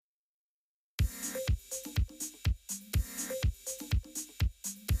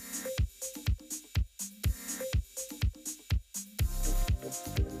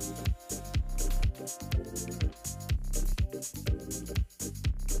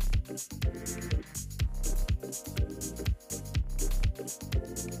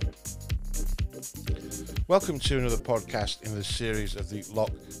Welcome to another podcast in the series of the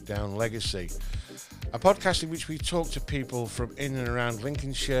Lockdown Legacy, a podcast in which we talk to people from in and around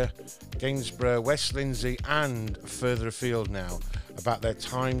Lincolnshire, Gainsborough, West Lindsey and further afield now about their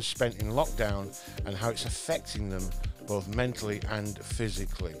time spent in lockdown and how it's affecting them both mentally and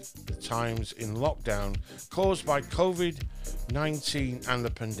physically. The times in lockdown caused by COVID-19 and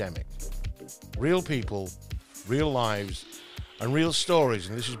the pandemic. Real people, real lives and real stories,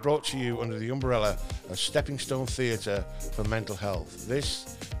 and this is brought to you under the umbrella of Stepping Stone Theatre for Mental Health.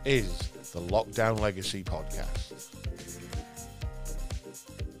 This is the Lockdown Legacy Podcast.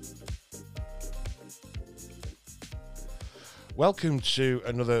 Welcome to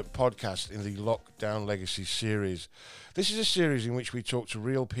another podcast in the Lockdown Legacy series. This is a series in which we talk to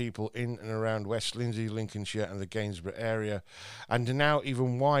real people in and around West Lindsey, Lincolnshire and the Gainsborough area, and now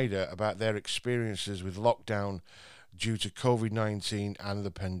even wider about their experiences with lockdown due to COVID-19 and the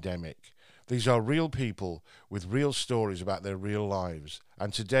pandemic. These are real people with real stories about their real lives,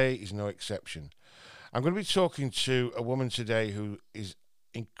 and today is no exception. I'm going to be talking to a woman today who is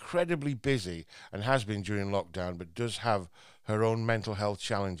incredibly busy and has been during lockdown, but does have her own mental health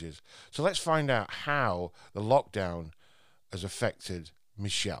challenges. So let's find out how the lockdown has affected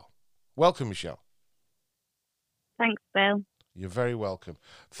Michelle. Welcome, Michelle. Thanks, Bill. You're very welcome.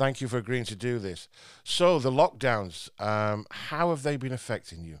 Thank you for agreeing to do this. So the lockdowns, how have they been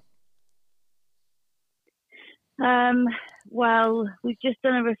affecting you? Well, we've just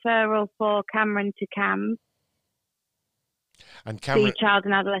done a referral for Cameron to CAMS, And Cameron, the Child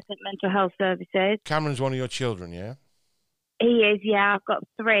and Adolescent Mental Health Services. Cameron's one of your children, yeah? He is, yeah. I've got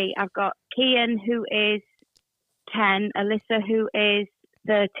three. I've got Kian, who is 10, Alyssa, who is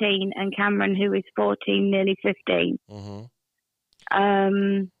 13, and Cameron, who is 14, nearly 15. Mm-hmm.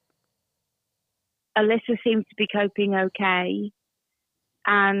 Alyssa seems to be coping okay,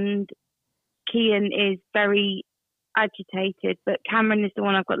 and Kian is very agitated, but Cameron is the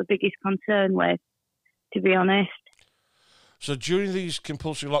one I've got the biggest concern with, to be honest. So during these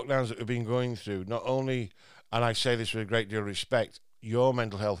compulsory lockdowns that we've been going through, not only, and I say this with a great deal of respect, your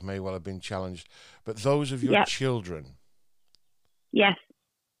mental health may well have been challenged, but those of your children. Yes.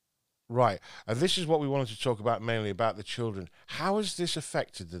 Right. And this is what we wanted to talk about, mainly about the children. How has this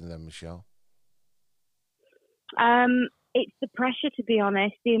affected them then, Michelle? It's the pressure, to be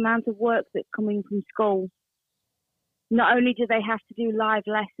honest, the amount of work that's coming from school. Not only do they have to do live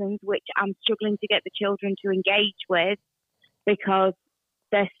lessons, which I'm struggling to get the children to engage with because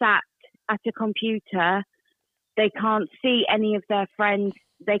they're sat at a computer, they can't see any of their friends,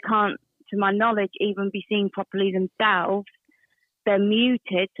 they can't, to my knowledge, even be seen properly themselves. They're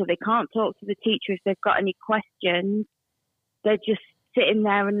muted, so they can't talk to the teacher if they've got any questions. They're just sitting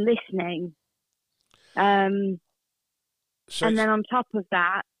there and listening. And then on top of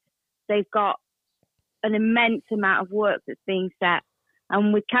that, they've got an immense amount of work that's being set.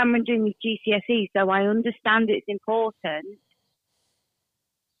 And with Cameron doing his GCSE, so I understand it's important,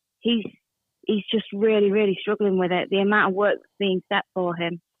 he's just really, really struggling with it, the amount of work that's being set for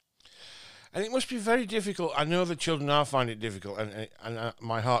him. And it must be very difficult. I know the children are finding it difficult, and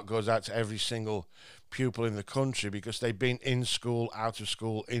my heart goes out to every single pupil in the country because they've been in school, out of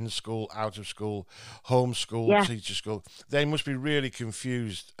school, in school, out of school, home school, teacher school. They must be really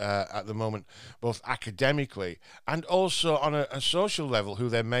confused at the moment, both academically and also on a social level, who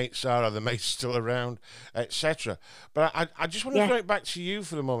their mates are the mates still around, etc. But I just want to throw it back to you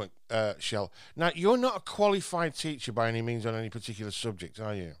for the moment, Shell. Now, you're not a qualified teacher by any means on any particular subject,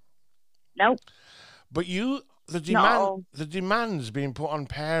 are you? Nope. But the demands being put on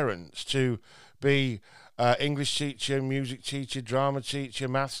parents to be English teacher, music teacher, drama teacher,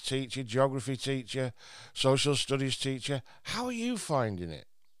 maths teacher, geography teacher, social studies teacher. How are you finding it?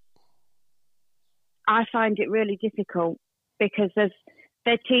 I find it really difficult because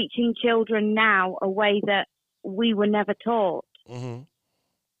they're teaching children now a way that we were never taught. Mm-hmm.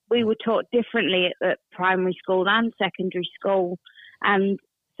 We were taught differently at primary school and secondary school, and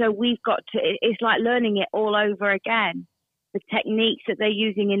so we've got to, it's like learning it all over again. The techniques that they're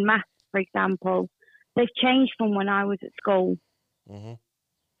using in maths, for example, they've changed from when I was at school. Mm-hmm.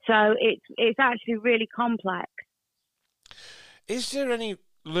 So it's actually really complex. Is there any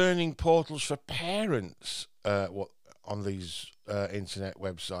learning portals for parents on these internet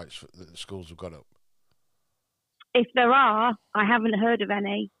websites that the schools have got up? If there are, I haven't heard of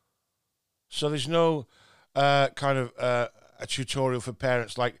any. So there's no kind of a tutorial for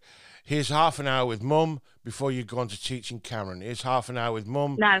parents like, here's half an hour with mum before you go on to teaching Cameron. Here's half an hour with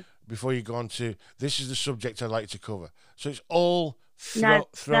mum before you go on to, this is the subject I'd like to cover. So it's all No,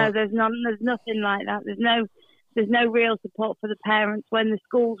 there's nothing like that. There's no real support for the parents when the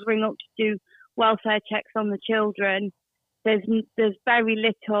schools ring up to do welfare checks on the children. There's very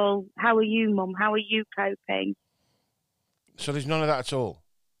little, how are you, Mum? How are you coping? So there's none of that at all?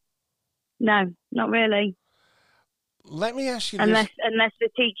 No, not really. Let me ask you unless, this. Unless the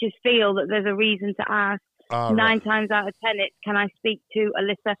teachers feel that there's a reason to ask. Oh, 9 right. times out of 10, it's, can I speak to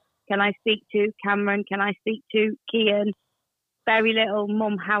Alyssa? Can I speak to Cameron? Can I speak to Kian? Very little,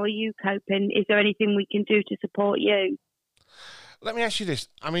 Mum, how are you coping? Is there anything we can do to support you? Let me ask you this.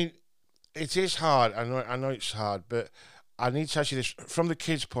 I mean, it is hard. I know it's hard, but I need to ask you this from the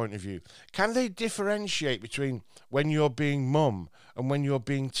kids' point of view. Can they differentiate between when you're being mum and when you're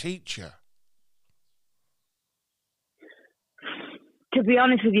being teacher? To be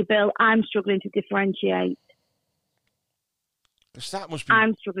honest with you, Bill, I'm struggling to differentiate. That must be...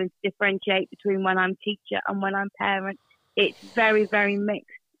 I'm struggling to differentiate between when I'm teacher and when I'm parent. It's very, very mixed.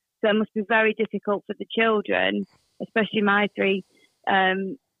 So it must be very difficult for the children, especially my 3,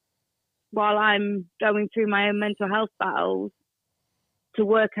 while I'm going through my own mental health battles, to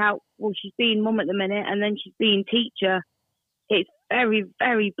work out, well, she's being mum at the minute and then she's being teacher. It's very,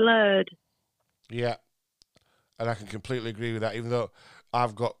 very blurred. Yeah, and I can completely agree with that. Even though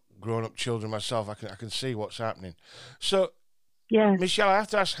I've got grown-up children myself, I can see what's happening. So, yeah, Michelle, I have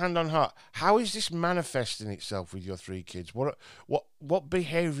to ask, hand on heart, how is this manifesting itself with your 3 kids? What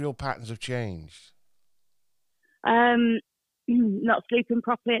behavioural patterns have changed? Not sleeping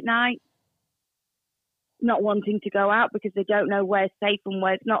properly at night, not wanting to go out because they don't know where's safe and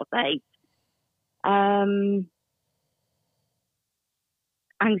where's not safe.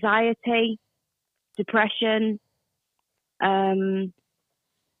 Anxiety, depression.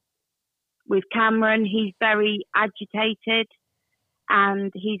 With Cameron, he's very agitated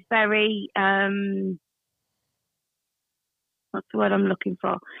and he's very, what's the word I'm looking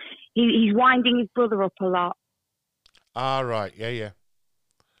for? He's winding his brother up a lot. Ah, right, yeah.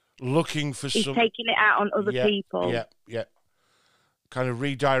 Looking for He's taking it out on other people. Yeah. Kind of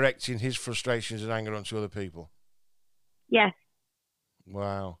redirecting his frustrations and anger onto other people. Yes.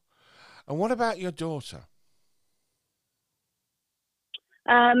 Wow. And what about your daughter?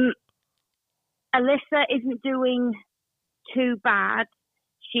 Alyssa isn't doing too bad.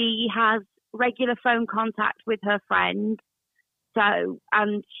 She has regular phone contact with her friend. So,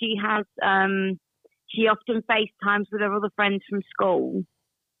 and she has, she often FaceTimes with her other friends from school.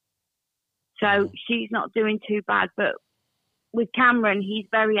 So she's not doing too bad. But with Cameron, he's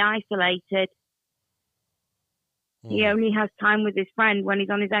very isolated. He only has time with his friend when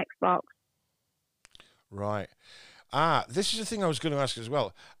he's on his Xbox. Right. This is the thing I was going to ask as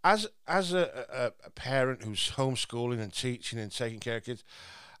well. As a parent who's homeschooling and teaching and taking care of kids,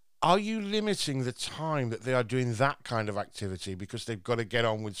 are you limiting the time that they are doing that kind of activity because they've got to get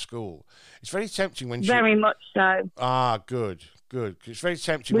on with school? It's very tempting when Very much so. Good. It's very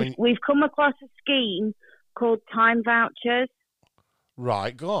tempting We've come across a scheme called time vouchers.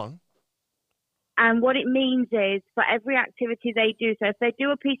 Right, go on. And what it means is for every activity they do, so if they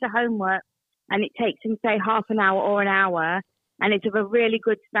do a piece of homework and it takes them, say, half an hour or an hour, and it's of a really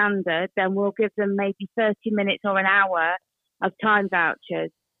good standard, then we'll give them maybe 30 minutes or an hour of time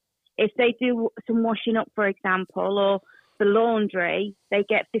vouchers. If they do some washing up, for example, or the laundry, they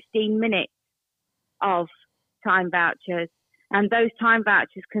get 15 minutes of time vouchers. And those time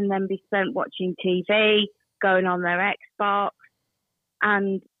vouchers can then be spent watching TV, going on their Xbox.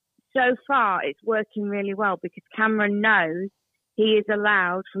 And so far, it's working really well because Cameron knows he is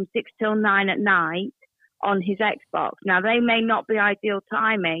allowed from 6 till 9 at night on his Xbox. Now, they may not be ideal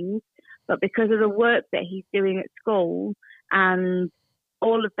timings, but because of the work that he's doing at school and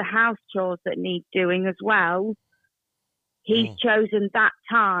all of the house chores that need doing as well, he's chosen that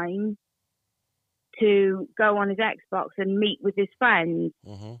time to go on his Xbox and meet with his friends.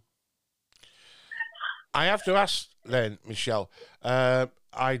 I have to ask then, Michelle,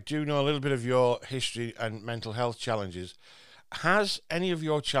 I do know a little bit of your history and mental health challenges. Has any of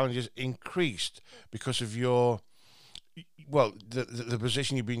your challenges increased because of your, well, the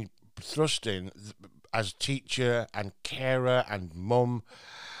position you've been thrust in as teacher and carer and mum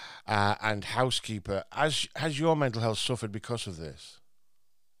and housekeeper? Has your mental health suffered because of this?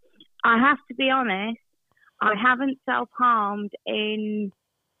 I have to be honest, I haven't self-harmed in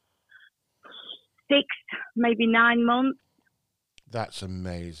 6, maybe 9 months. That's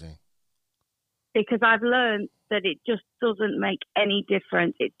amazing. Because I've learned that it just doesn't make any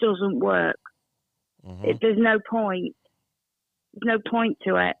difference. It doesn't work. There's no point. There's no point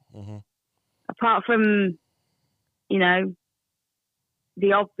to it. Apart from,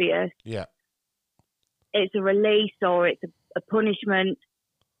 the obvious. Yeah. It's a release or it's a punishment.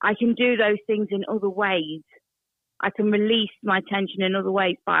 I can do those things in other ways. I can release my tension in other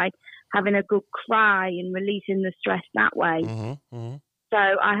ways by having a good cry and releasing the stress that way. So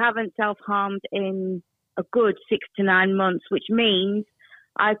I haven't self-harmed in a good 6 to 9 months, which means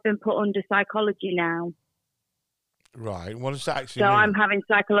I've been put under psychology now. Right. What does that actually mean? So I'm having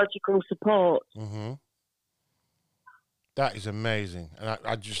psychological support. That is amazing. And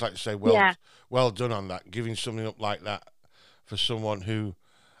I'd just like to say, well done on that, giving something up like that for someone who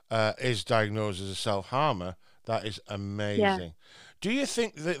is diagnosed as a self-harmer. That is amazing. Yeah. Do you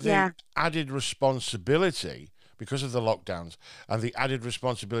think that the added responsibility, because of the lockdowns, and the added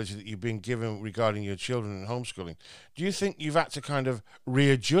responsibility that you've been given regarding your children and homeschooling, do you think you've had to kind of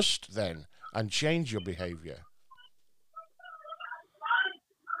readjust then and change your behaviour?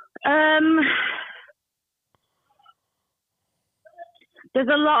 There's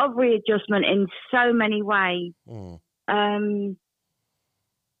a lot of readjustment in so many ways.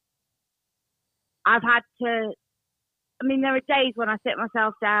 I've had to, there are days when I sit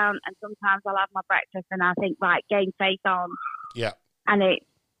myself down and sometimes I'll have my breakfast and I think, right, game face on. Yeah. And it's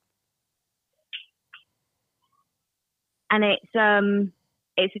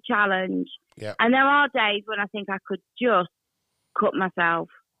a challenge. Yeah. And there are days when I think I could just cut myself.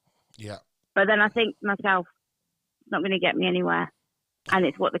 Yeah. But then I think to myself, it's not going to get me anywhere. And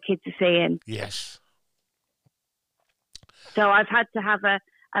it's what the kids are seeing. Yes. So I've had to have a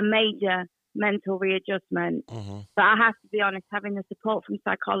major mental readjustment. But I have to be honest, having the support from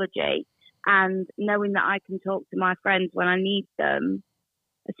psychology and knowing that I can talk to my friends when I need them,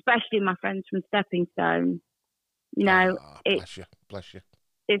 especially my friends from Stepping Stone, bless you.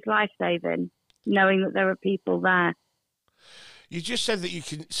 It's life-saving, knowing that there are people there. You just said that you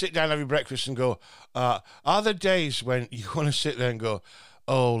can sit down, have your breakfast and go, are there days when you want to sit there and go,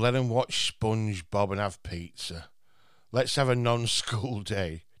 oh, let them watch SpongeBob and have pizza. Let's have a non-school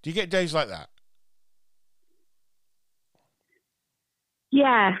day. Do you get days like that?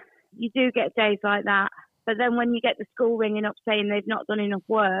 Yeah, you do get days like that. But then when you get the school ringing up saying they've not done enough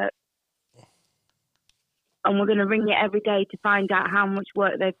work, and we're going to ring you every day to find out how much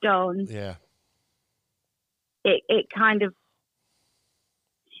work they've done. Yeah. It kind of,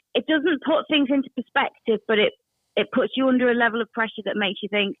 it doesn't put things into perspective, but it puts you under a level of pressure that makes you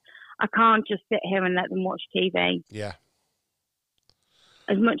think, I can't just sit here and let them watch TV. Yeah.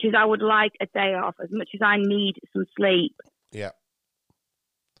 As much as I would like a day off, as much as I need some sleep. Yeah.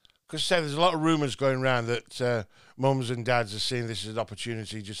 Because there's a lot of rumours going around that mums and dads are seeing this as an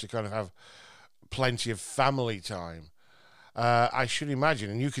opportunity just to kind of have plenty of family time. I should imagine,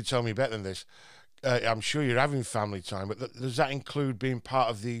 and you could tell me better than this, I'm sure you're having family time, but does that include being part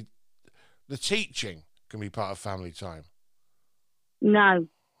of the teaching can be part of family time? No.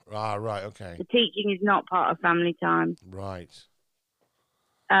 Ah, right, okay. The teaching is not part of family time. Right.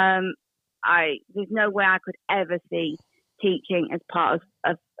 There's no way I could ever see teaching as part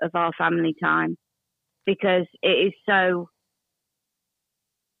of our family time, because it is so,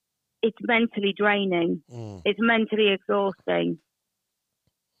 it's mentally draining. It's mentally exhausting.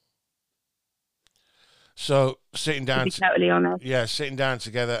 So sitting down, to be totally honest. Yeah, sitting down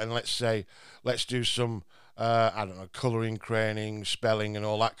together and let's do some, colouring, craning, spelling and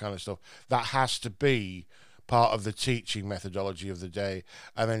all that kind of stuff. That has to be part of the teaching methodology of the day.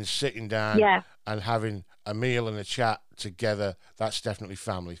 And then sitting down and having a meal and a chat together, that's definitely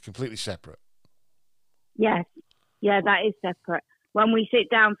family, completely separate. Yes. Yeah, that is separate. When we sit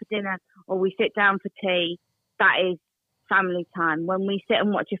down for dinner or we sit down for tea, that is family time. When we sit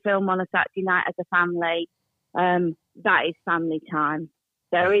and watch a film on a Saturday night as a family, that is family time.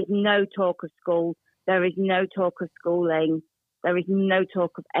 There is no talk of school. There is no talk of schooling. There is no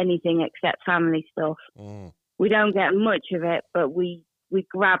talk of anything except family stuff. We don't get much of it, but we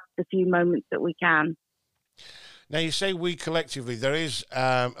grab the few moments that we can. Now, you say we collectively. There is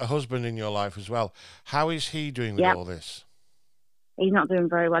a husband in your life as well. How is he doing with all this? He's not doing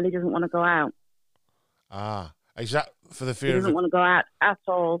very well. He doesn't want to go out. Ah, is that for the fear? He doesn't want to go out at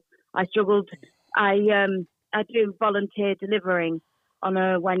all. I struggled. I do volunteer delivering on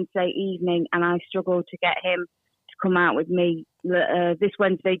a Wednesday evening, and I struggled to get him to come out with me this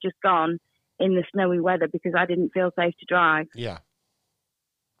Wednesday just gone in the snowy weather because I didn't feel safe to drive. Yeah.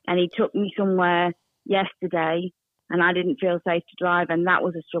 And he took me somewhere yesterday, and I didn't feel safe to drive, and that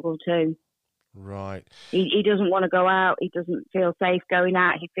was a struggle too. Right. He doesn't want to go out. He doesn't feel safe going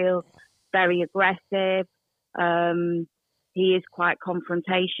out. He feels very aggressive. He is quite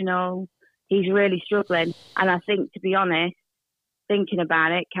confrontational. He's really struggling. And I think, to be honest, thinking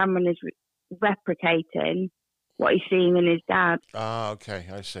about it, Cameron is replicating what he's seeing in his dad. Ah, okay.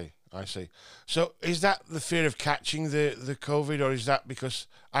 I see. So is that the fear of catching the COVID, or is that because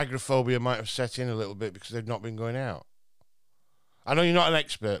agoraphobia might have set in a little bit because they've not been going out? I know you're not an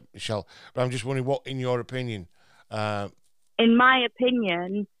expert, Michelle, but I'm just wondering what, in your opinion... In my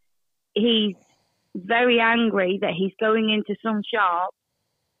opinion, he's very angry that he's going into some shop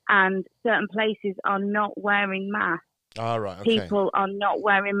and certain places are not wearing masks. All right, okay. People are not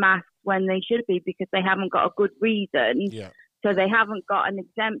wearing masks when they should be because they haven't got a good reason. Yeah. So they haven't got an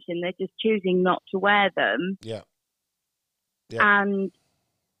exemption. They're just choosing not to wear them. Yeah. And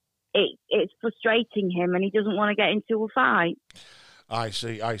it's frustrating him, and he doesn't want to get into a fight. I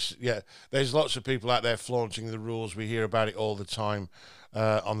see. Yeah, there's lots of people out there flaunting the rules. We hear about it all the time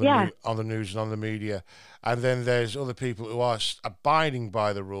on the news and on the media. And then there's other people who are abiding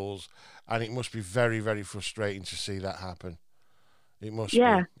by the rules, and it must be very, very frustrating to see that happen. It must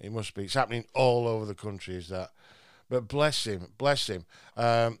be. It must be. It's happening all over the country, is that? But bless him, bless him.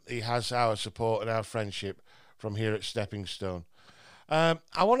 He has our support and our friendship from here at Stepping Stone.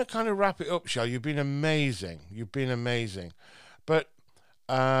 I want to kind of wrap it up, Shell. You've been amazing. You've been amazing. But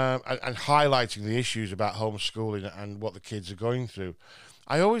and highlighting the issues about homeschooling and what the kids are going through.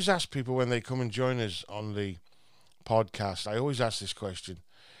 I always ask people when they come and join us on the podcast, I always ask this question.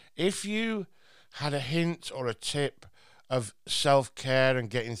 If you had a hint or a tip of self-care and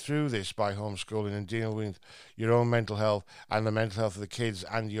getting through this by homeschooling and dealing with your own mental health and the mental health of the kids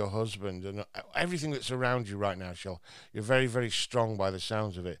and your husband and everything that's around you right now, Shell, you're very, very strong by the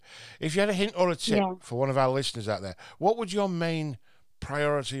sounds of it. If you had a hint or a tip for one of our listeners out there, what would your main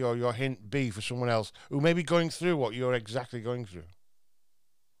priority or your hint be for someone else who may be going through what you're exactly going through?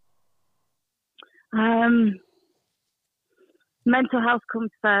 Mental health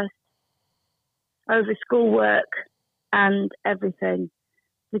comes first over schoolwork and everything.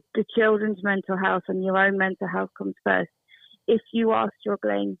 The children's mental health and your own mental health comes first. If you are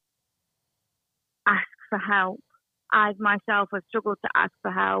struggling, ask for help. I myself have struggled to ask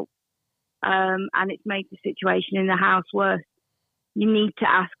for help, and it's made the situation in the house worse. You need to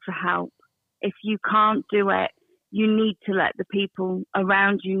ask for help. If you can't do it, you need to let the people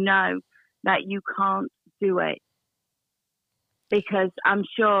around you know that you can't do it. Because I'm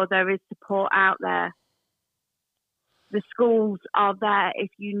sure there is support out there. The schools are there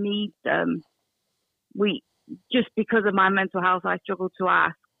if you need them. Just because of my mental health, I struggle to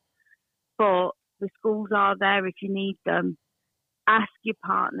ask. But the schools are there if you need them. Ask your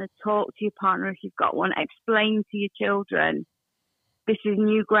partner, talk to your partner if you've got one, explain to your children. This is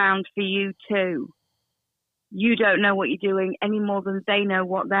new ground for you too. You don't know what you're doing any more than they know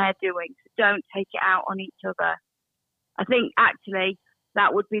what they're doing. So don't take it out on each other. I think actually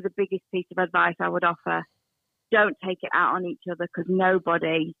that would be the biggest piece of advice I would offer. Don't take it out on each other because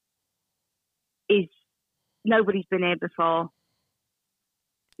nobody's been here before.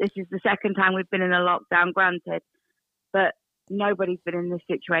 This is the second time we've been in a lockdown, granted, but nobody's been in this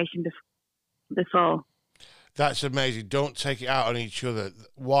situation before. That's amazing. Don't take it out on each other.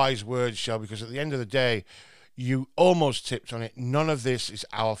 Wise words, Shell, because at the end of the day, you almost tipped on it. None of this is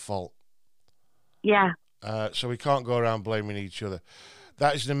our fault. Yeah. So we can't go around blaming each other.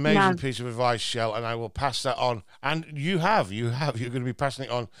 That is an amazing piece of advice, Shell, and I will pass that on. And you're going to be passing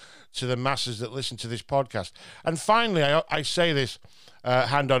it on to the masses that listen to this podcast. And finally, I say this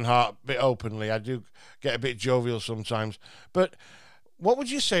hand on heart, a bit openly. I do get a bit jovial sometimes. But what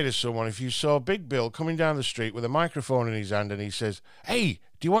would you say to someone if you saw Big Bill coming down the street with a microphone in his hand and he says, "Hey,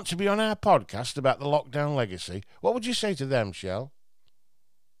 do you want to be on our podcast about the lockdown legacy?" What would you say to them, Shell?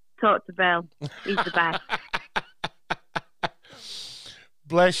 Talk to Bill. He's the best.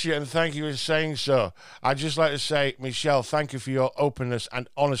 Bless you, and thank you for saying so. I'd just like to say, Michelle, thank you for your openness and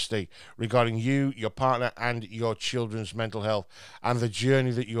honesty regarding you, your partner, and your children's mental health and the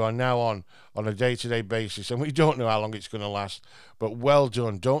journey that you are now on a day-to-day basis. And we don't know how long it's going to last, but well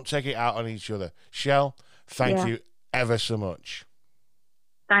done. Don't take it out on each other. Shell, thank you ever so much.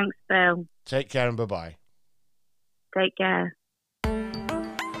 Thanks, Bill. Take care and bye-bye. Take care.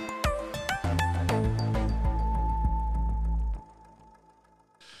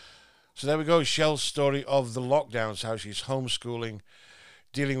 So there we go, Shell's story of the lockdowns, how she's homeschooling,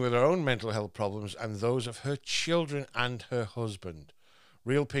 dealing with her own mental health problems and those of her children and her husband.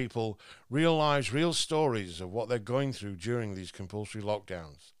 Real people, real lives, real stories of what they're going through during these compulsory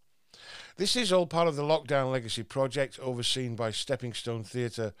lockdowns. This is all part of the Lockdown Legacy project overseen by Stepping Stone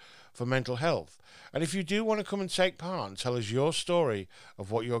Theatre for Mental Health. And if you do want to come and take part and tell us your story of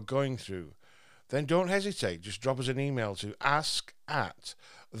what you're going through, then don't hesitate. Just drop us an email to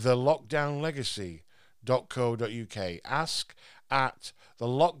ask@thelockdownlegacy.co.uk.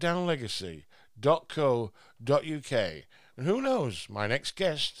 ask@thelockdownlegacy.co.uk. And who knows, my next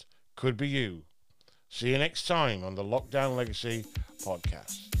guest could be you. See you next time on the Lockdown Legacy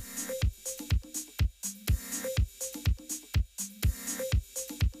podcast.